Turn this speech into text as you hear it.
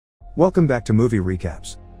Welcome back to Movie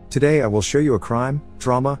Recaps. Today I will show you a crime,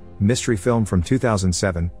 drama, mystery film from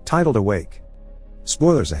 2007, titled Awake.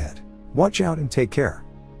 Spoilers ahead. Watch out and take care.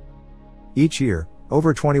 Each year,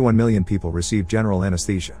 over 21 million people receive general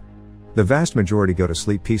anesthesia. The vast majority go to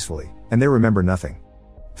sleep peacefully, and they remember nothing.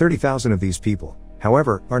 30,000 of these people,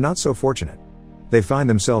 however, are not so fortunate. They find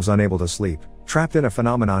themselves unable to sleep, trapped in a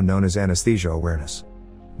phenomenon known as anesthesia awareness.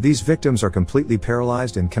 These victims are completely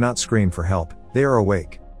paralyzed and cannot scream for help, they are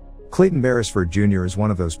awake. Clayton Beresford Jr. is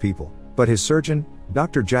one of those people, but his surgeon,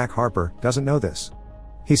 Dr. Jack Harper, doesn't know this.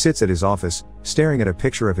 He sits at his office, staring at a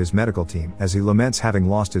picture of his medical team as he laments having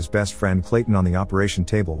lost his best friend Clayton on the operation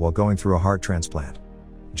table while going through a heart transplant.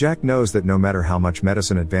 Jack knows that no matter how much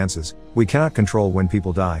medicine advances, we cannot control when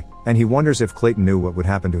people die, and he wonders if Clayton knew what would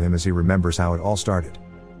happen to him as he remembers how it all started.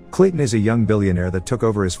 Clayton is a young billionaire that took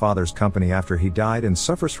over his father's company after he died and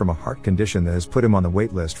suffers from a heart condition that has put him on the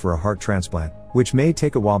wait list for a heart transplant, which may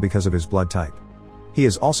take a while because of his blood type. He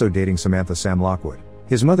is also dating Samantha Sam Lockwood,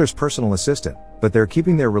 his mother's personal assistant, but they're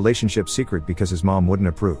keeping their relationship secret because his mom wouldn't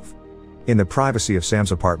approve. In the privacy of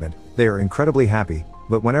Sam's apartment, they are incredibly happy,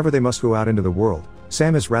 but whenever they must go out into the world,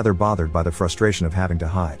 Sam is rather bothered by the frustration of having to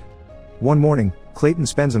hide. One morning, Clayton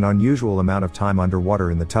spends an unusual amount of time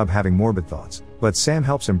underwater in the tub having morbid thoughts, but Sam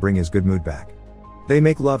helps him bring his good mood back. They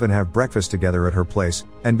make love and have breakfast together at her place,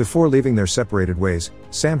 and before leaving their separated ways,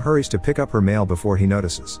 Sam hurries to pick up her mail before he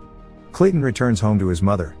notices. Clayton returns home to his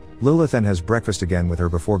mother, Lilith, and has breakfast again with her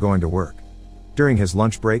before going to work. During his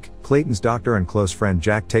lunch break, Clayton's doctor and close friend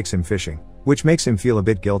Jack takes him fishing, which makes him feel a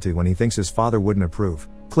bit guilty when he thinks his father wouldn't approve.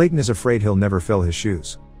 Clayton is afraid he'll never fill his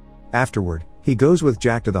shoes. Afterward, he goes with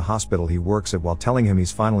Jack to the hospital he works at while telling him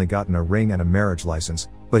he's finally gotten a ring and a marriage license,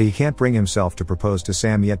 but he can't bring himself to propose to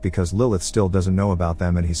Sam yet because Lilith still doesn't know about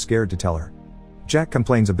them and he's scared to tell her. Jack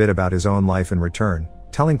complains a bit about his own life in return,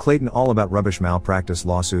 telling Clayton all about rubbish malpractice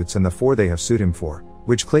lawsuits and the 4 they have sued him for,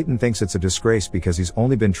 which Clayton thinks it's a disgrace because he's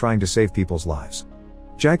only been trying to save people's lives.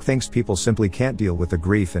 Jack thinks people simply can't deal with the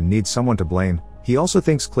grief and need someone to blame. He also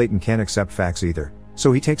thinks Clayton can't accept facts either,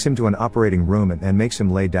 so he takes him to an operating room and makes him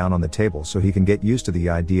lay down on the table so he can get used to the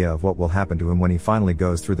idea of what will happen to him when he finally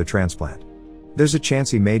goes through the transplant. There's a chance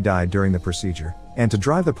he may die during the procedure, and to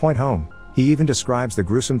drive the point home, he even describes the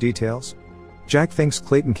gruesome details. Jack thinks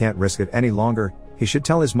Clayton can't risk it any longer. He should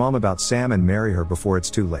tell his mom about Sam and marry her before it's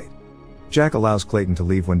too late. Jack allows Clayton to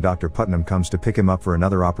leave when Dr. Putnam comes to pick him up for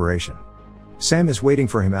another operation. Sam is waiting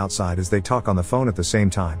for him outside as they talk on the phone at the same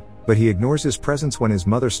time, but he ignores his presence when his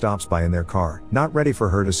mother stops by in their car, not ready for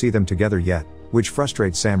her to see them together yet, which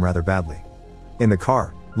frustrates Sam rather badly. In the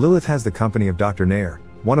car, Lilith has the company of Dr. Nair,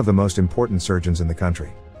 one of the most important surgeons in the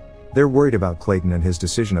country. They're worried about Clayton and his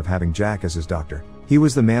decision of having Jack as his doctor. He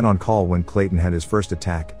was the man on call when Clayton had his first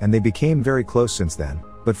attack and they became very close since then,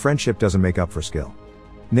 but friendship doesn't make up for skill.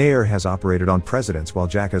 Nair has operated on presidents while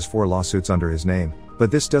Jack has 4 lawsuits under his name,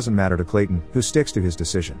 but this doesn't matter to Clayton, who sticks to his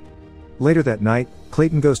decision. Later that night,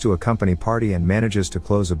 Clayton goes to a company party and manages to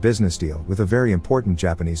close a business deal with a very important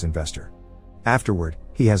Japanese investor. Afterward,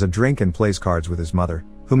 he has a drink and plays cards with his mother,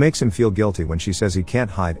 who makes him feel guilty when she says he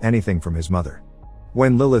can't hide anything from his mother.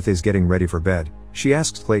 When Lilith is getting ready for bed, she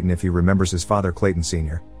asks Clayton if he remembers his father Clayton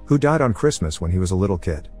Sr., who died on Christmas when he was a little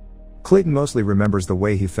kid. Clayton mostly remembers the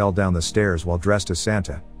way he fell down the stairs while dressed as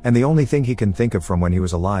Santa, and the only thing he can think of from when he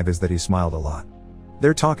was alive is that he smiled a lot.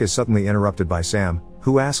 Their talk is suddenly interrupted by Sam,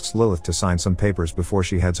 who asks Lilith to sign some papers before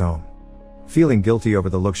she heads home. Feeling guilty over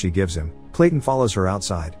the look she gives him, Clayton follows her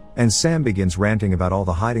outside, and Sam begins ranting about all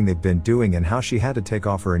the hiding they've been doing and how she had to take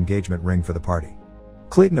off her engagement ring for the party.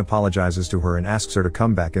 Clayton apologizes to her and asks her to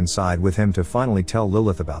come back inside with him to finally tell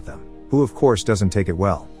Lilith about them, who of course doesn't take it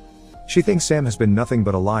well. She thinks Sam has been nothing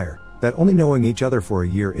but a liar, that only knowing each other for a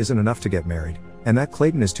year isn't enough to get married, and that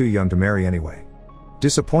Clayton is too young to marry anyway.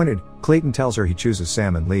 Disappointed, Clayton tells her he chooses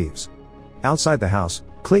Sam and leaves. Outside the house,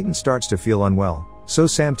 Clayton starts to feel unwell, so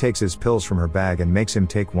Sam takes his pills from her bag and makes him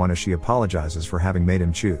take one as she apologizes for having made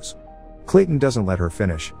him choose. Clayton doesn't let her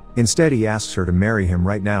finish. Instead, he asks her to marry him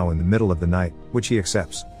right now in the middle of the night, which he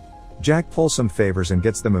accepts. Jack pulls some favors and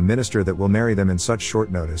gets them a minister that will marry them in such short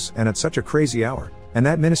notice and at such a crazy hour, and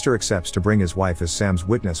that minister accepts to bring his wife as Sam's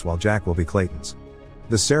witness while Jack will be Clayton's.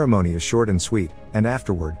 The ceremony is short and sweet, and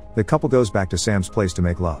afterward, the couple goes back to Sam's place to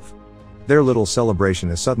make love. Their little celebration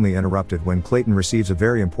is suddenly interrupted when Clayton receives a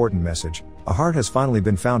very important message. A heart has finally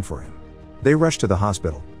been found for him. They rush to the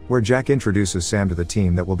hospital, where Jack introduces Sam to the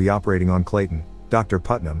team that will be operating on Clayton, Dr.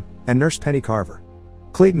 Putnam, and Nurse Penny Carver.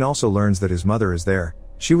 Clayton also learns that his mother is there.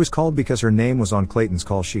 She was called because her name was on Clayton's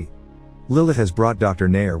call sheet. Lilith has brought Dr.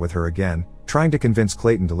 Nair with her again, trying to convince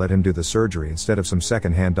Clayton to let him do the surgery instead of some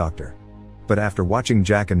second-hand doctor. But after watching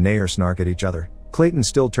Jack and Nair snark at each other, Clayton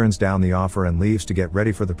still turns down the offer and leaves to get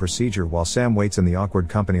ready for the procedure while Sam waits in the awkward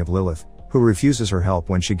company of Lilith, who refuses her help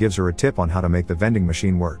when she gives her a tip on how to make the vending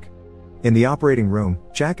machine work. In the operating room,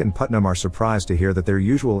 Jack and Putnam are surprised to hear that their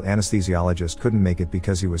usual anesthesiologist couldn't make it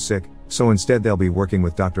because he was sick, so instead they'll be working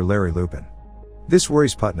with Dr. Larry Lupin. This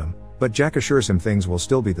worries Putnam, but Jack assures him things will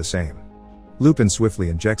still be the same. Lupin swiftly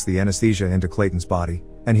injects the anesthesia into Clayton's body,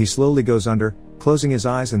 and he slowly goes under, closing his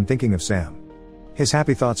eyes and thinking of Sam. His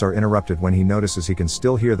happy thoughts are interrupted when he notices he can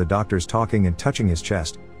still hear the doctors talking and touching his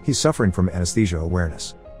chest. He's suffering from anesthesia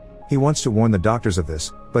awareness. He wants to warn the doctors of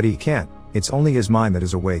this, but he can't. It's only his mind that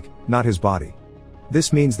is awake, not his body.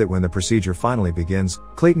 This means that when the procedure finally begins,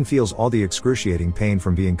 Clayton feels all the excruciating pain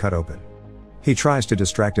from being cut open. He tries to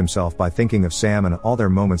distract himself by thinking of Sam and all their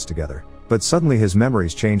moments together, but suddenly his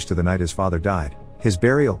memories change to the night his father died, his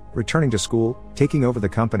burial, returning to school, taking over the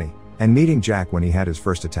company, and meeting Jack when he had his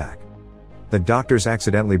first attack. The doctors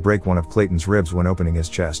accidentally break one of Clayton's ribs when opening his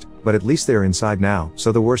chest, but at least they're inside now,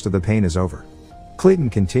 so the worst of the pain is over. Clayton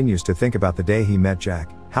continues to think about the day he met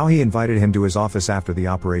Jack, how he invited him to his office after the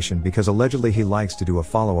operation because allegedly he likes to do a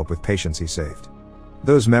follow-up with patients he saved.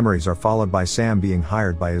 Those memories are followed by Sam being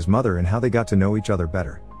hired by his mother and how they got to know each other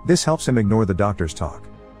better. This helps him ignore the doctor's talk.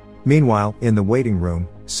 Meanwhile, in the waiting room,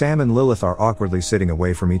 Sam and Lilith are awkwardly sitting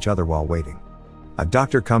away from each other while waiting. A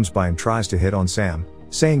doctor comes by and tries to hit on Sam,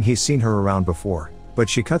 saying he's seen her around before, but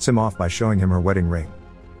she cuts him off by showing him her wedding ring.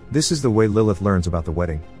 This is the way Lilith learns about the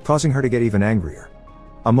wedding, causing her to get even angrier.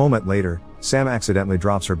 A moment later, Sam accidentally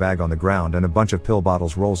drops her bag on the ground and a bunch of pill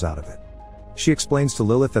bottles rolls out of it. She explains to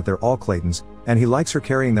Lilith that they're all Clayton's, and he likes her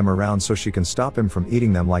carrying them around so she can stop him from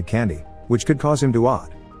eating them like candy, which could cause him to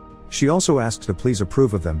odd. She also asks to please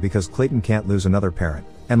approve of them because Clayton can't lose another parent,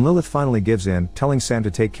 and Lilith finally gives in, telling Sam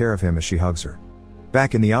to take care of him as she hugs her.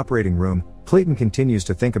 Back in the operating room, Clayton continues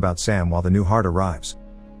to think about Sam while the new heart arrives.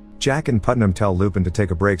 Jack and Putnam tell Lupin to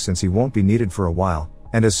take a break since he won't be needed for a while,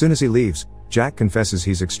 and as soon as he leaves, Jack confesses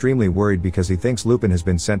he's extremely worried because he thinks Lupin has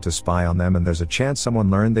been sent to spy on them and there's a chance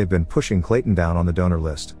someone learned they've been pushing Clayton down on the donor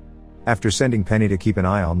list. After sending Penny to keep an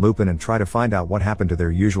eye on Lupin and try to find out what happened to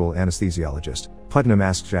their usual anesthesiologist, Putnam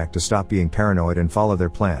asks Jack to stop being paranoid and follow their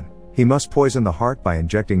plan. He must poison the heart by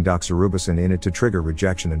injecting doxorubicin in it to trigger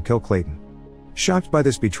rejection and kill Clayton. Shocked by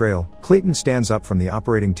this betrayal, Clayton stands up from the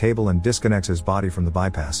operating table and disconnects his body from the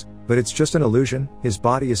bypass, but it's just an illusion. His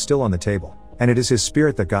body is still on the table, and it is his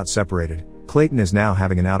spirit that got separated. Clayton is now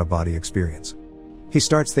having an out-of-body experience. He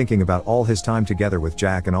starts thinking about all his time together with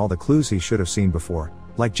Jack and all the clues he should have seen before,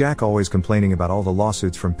 like Jack always complaining about all the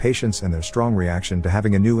lawsuits from patients and their strong reaction to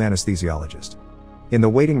having a new anesthesiologist. In the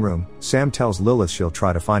waiting room, Sam tells Lilith she'll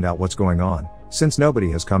try to find out what's going on, since nobody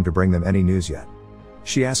has come to bring them any news yet.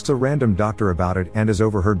 She asks a random doctor about it and is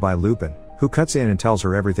overheard by Lupin, who cuts in and tells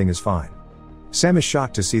her everything is fine. Sam is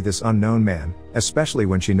shocked to see this unknown man, especially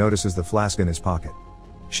when she notices the flask in his pocket.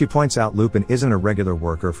 She points out Lupin isn't a regular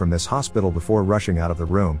worker from this hospital before rushing out of the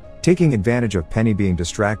room, taking advantage of Penny being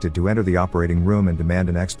distracted to enter the operating room and demand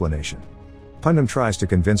an explanation. Putnam tries to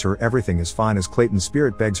convince her everything is fine as Clayton's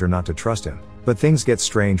spirit begs her not to trust him, but things get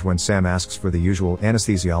strange when Sam asks for the usual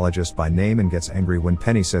anesthesiologist by name and gets angry when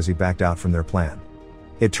Penny says he backed out from their plan.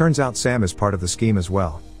 It turns out Sam is part of the scheme as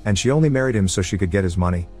well, and she only married him so she could get his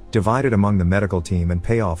money, divide it among the medical team and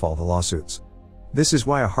pay off all the lawsuits. This is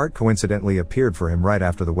why a heart coincidentally appeared for him right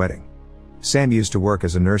after the wedding. Sam used to work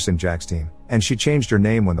as a nurse in Jack's team, and she changed her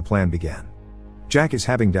name when the plan began. Jack is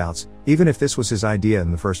having doubts, even if this was his idea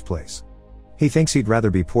in the first place. He thinks he'd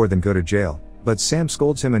rather be poor than go to jail, but Sam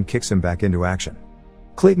scolds him and kicks him back into action.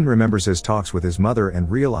 Clayton remembers his talks with his mother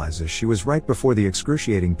and realizes she was right before the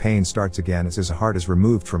excruciating pain starts again as his heart is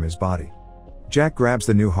removed from his body. Jack grabs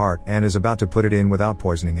the new heart and is about to put it in without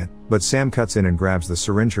poisoning it, but Sam cuts in and grabs the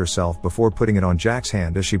syringe herself before putting it on Jack's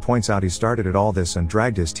hand as she points out he started at all this and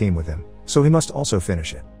dragged his team with him, so he must also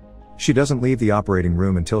finish it. She doesn't leave the operating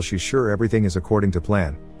room until she's sure everything is according to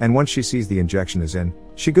plan, and once she sees the injection is in,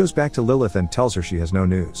 she goes back to Lilith and tells her she has no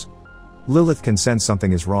news. Lilith can sense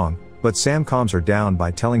something is wrong, but Sam calms her down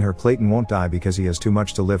by telling her Clayton won't die because he has too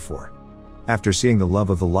much to live for. After seeing the love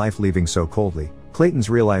of the life leaving so coldly, Clayton's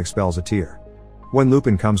real eye expels a tear. When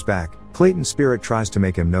Lupin comes back, Clayton's spirit tries to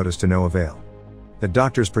make him notice to no avail. The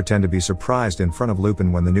doctors pretend to be surprised in front of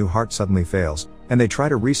Lupin when the new heart suddenly fails, and they try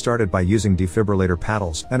to restart it by using defibrillator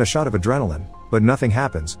paddles and a shot of adrenaline, but nothing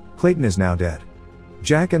happens. Clayton is now dead.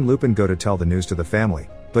 Jack and Lupin go to tell the news to the family,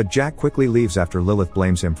 but Jack quickly leaves after Lilith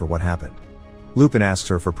blames him for what happened. Lupin asks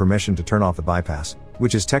her for permission to turn off the bypass,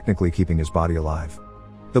 which is technically keeping his body alive.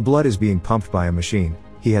 The blood is being pumped by a machine.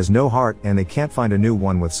 He has no heart and they can't find a new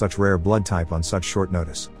one with such rare blood type on such short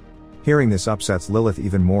notice. Hearing this upsets Lilith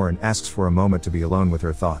even more and asks for a moment to be alone with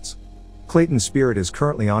her thoughts. Clayton's spirit is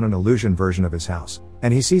currently on an illusion version of his house,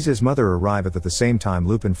 and he sees his mother arrive at the same time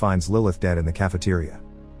Lupin finds Lilith dead in the cafeteria.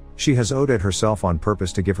 She has OD'd herself on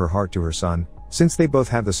purpose to give her heart to her son, since they both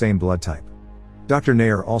have the same blood type. Dr.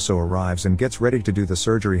 Nair also arrives and gets ready to do the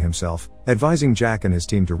surgery himself, advising Jack and his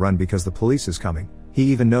team to run because the police is coming. He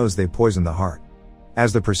even knows they poisoned the heart.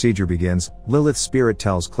 As the procedure begins, Lilith's spirit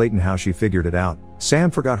tells Clayton how she figured it out. Sam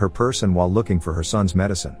forgot her purse, and while looking for her son's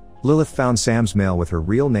medicine, Lilith found Sam's mail with her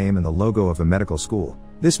real name and the logo of a medical school.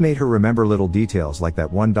 This made her remember little details like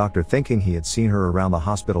that one doctor thinking he had seen her around the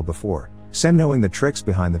hospital before, Sam knowing the tricks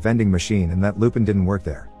behind the vending machine, and that Lupin didn't work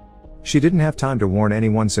there. She didn't have time to warn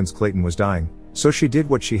anyone since Clayton was dying, so she did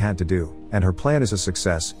what she had to do, and her plan is a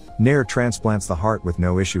success. Nair transplants the heart with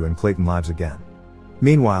no issue and Clayton lives again.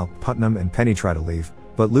 Meanwhile, Putnam and Penny try to leave,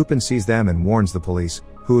 but Lupin sees them and warns the police,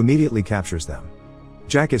 who immediately captures them.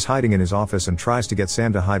 Jack is hiding in his office and tries to get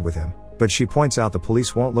Sam to hide with him, but she points out the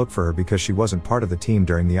police won't look for her because she wasn't part of the team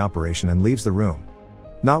during the operation and leaves the room.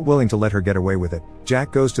 Not willing to let her get away with it,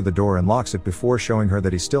 Jack goes to the door and locks it before showing her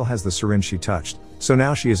that he still has the syringe she touched, so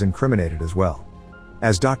now she is incriminated as well.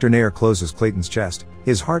 As Dr. Nair closes Clayton's chest,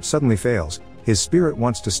 his heart suddenly fails. His spirit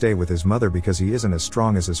wants to stay with his mother because he isn't as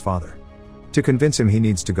strong as his father. To convince him he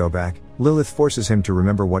needs to go back, Lilith forces him to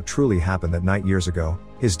remember what truly happened that night years ago.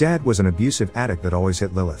 His dad was an abusive addict that always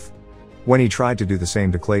hit Lilith. When he tried to do the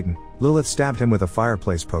same to Clayton, Lilith stabbed him with a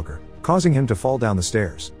fireplace poker, causing him to fall down the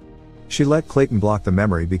stairs. She let Clayton block the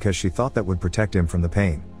memory because she thought that would protect him from the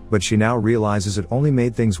pain, but she now realizes it only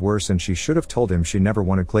made things worse, and she should have told him she never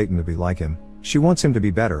wanted Clayton to be like him. She wants him to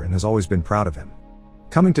be better and has always been proud of him.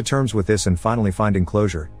 Coming to terms with this and finally finding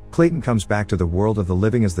closure, Clayton comes back to the world of the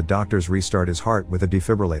living as the doctors restart his heart with a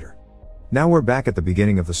defibrillator. Now we're back at the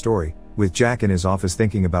beginning of the story, with Jack in his office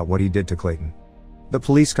thinking about what he did to Clayton. The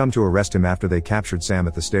police come to arrest him after they captured Sam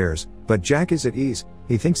at the stairs, but Jack is at ease.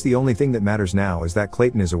 He thinks the only thing that matters now is that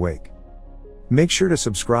Clayton is awake. Make sure to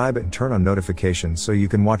subscribe and turn on notifications so you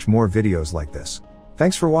can watch more videos like this.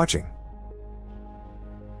 Thanks for watching.